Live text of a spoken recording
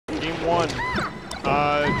Game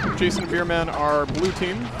 1. Jason and Beerman are blue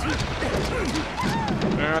team.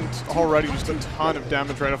 And already just a ton of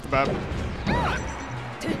damage right off the bat.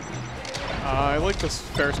 I like this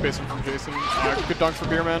fair spacing from Jason. Good dunk for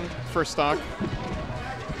Beerman, first stock.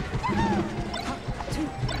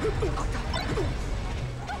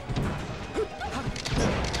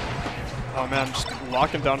 Oh man, just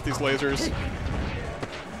locking down with these lasers.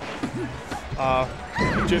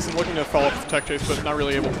 Jason looking to follow up with tech chase, but not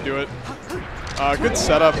really able to do it. Good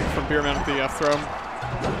setup from Beerman with the F throw.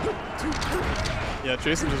 Yeah,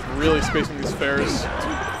 Jason just really spacing these fairs.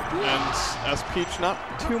 And as Peach, not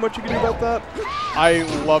too much you can do about that. I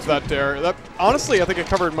love that dare. That, honestly, I think it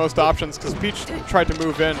covered most options because Peach tried to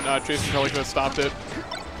move in. Jason probably could have stopped it.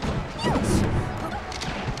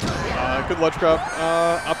 Good ledge grab.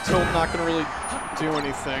 Up tilt, not going to really do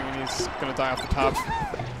anything, and he's going to die off the top.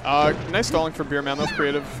 Nice stalling from Beerman. That's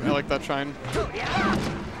creative. I like that shine.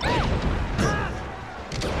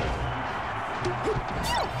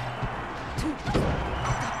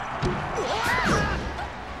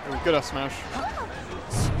 Good F smash.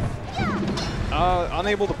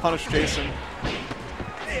 Unable to punish Jason,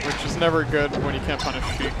 which is never good when you can't punish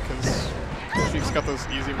Sheik, because Sheik's got those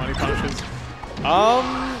easy money punishes.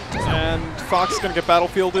 And Fox is gonna get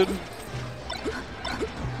battlefielded.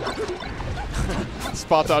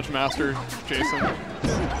 Spot dodge master, Jason.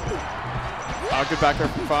 Good back air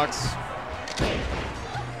from Fox.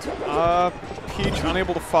 Peach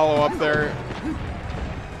unable to follow up there.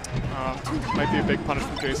 Might be a big punish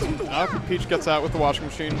from Jason. Peach gets out with the washing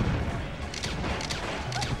machine.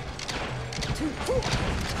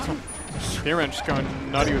 Beerman just going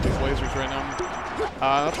nutty with these lasers right now.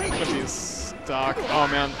 That's going to be his stock. Oh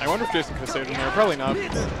man, I wonder if Jason could have saved him there. Probably not.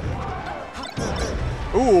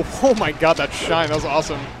 Ooh, oh my god, that shine. That was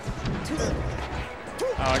awesome.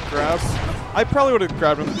 Grab. I probably would have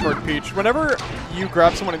grabbed him toward Peach. Whenever you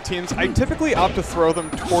grab someone in teams, I typically opt to throw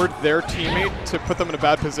them toward their teammate to put them in a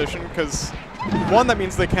bad position, because one, that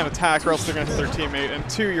means they can't attack or else they're going to hit their teammate, and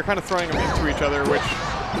two, you're kind of throwing them into each other, which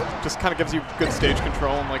just kind of gives you good stage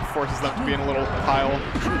control and like forces them to be in a little pile.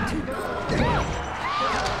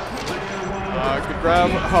 Good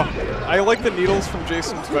grab. Oh, I like the needles from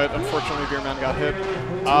Jason, but unfortunately Beerman got hit.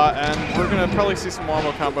 And we're going to probably see some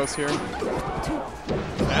wombo combos here.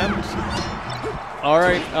 And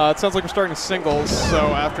alright, it sounds like we're starting singles,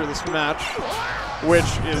 so after this match,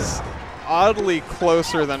 which is oddly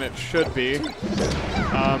closer than it should be.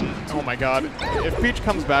 Oh my god. If Peach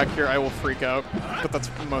comes back here, I will freak out, but that's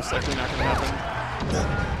most likely not going to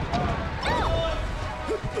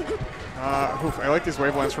happen. Oof, I like these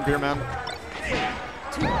wavelengths from Beerman.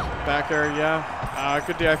 Back air, yeah.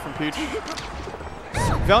 Good DI from Peach.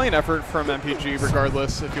 Valiant effort from MPG,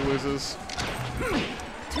 regardless if he loses.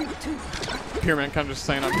 Beerman kind of just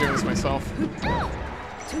saying I'm doing this myself.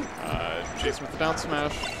 Jason with the down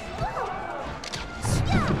smash.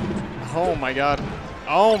 Oh my god.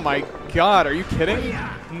 Oh my god, are you kidding?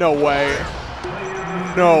 No way.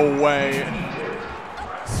 No way.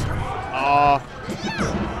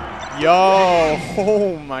 Yo,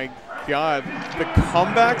 oh my god. The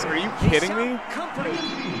comebacks? Are you kidding me?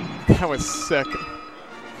 That was sick.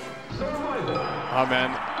 Oh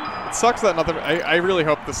man. It sucks that nothing. I really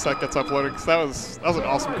hope this set gets uploaded, because that was an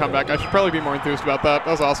awesome comeback. I should probably be more enthused about that.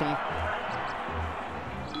 That was awesome.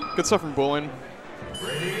 Good stuff from Boolan.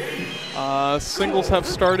 Singles have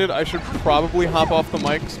started. I should probably hop off the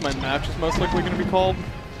mic, because my match is most likely going to be called.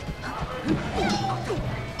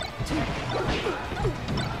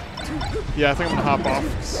 Yeah, I think I'm going to hop off,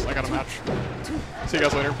 because I got a match. See you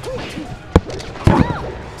guys later.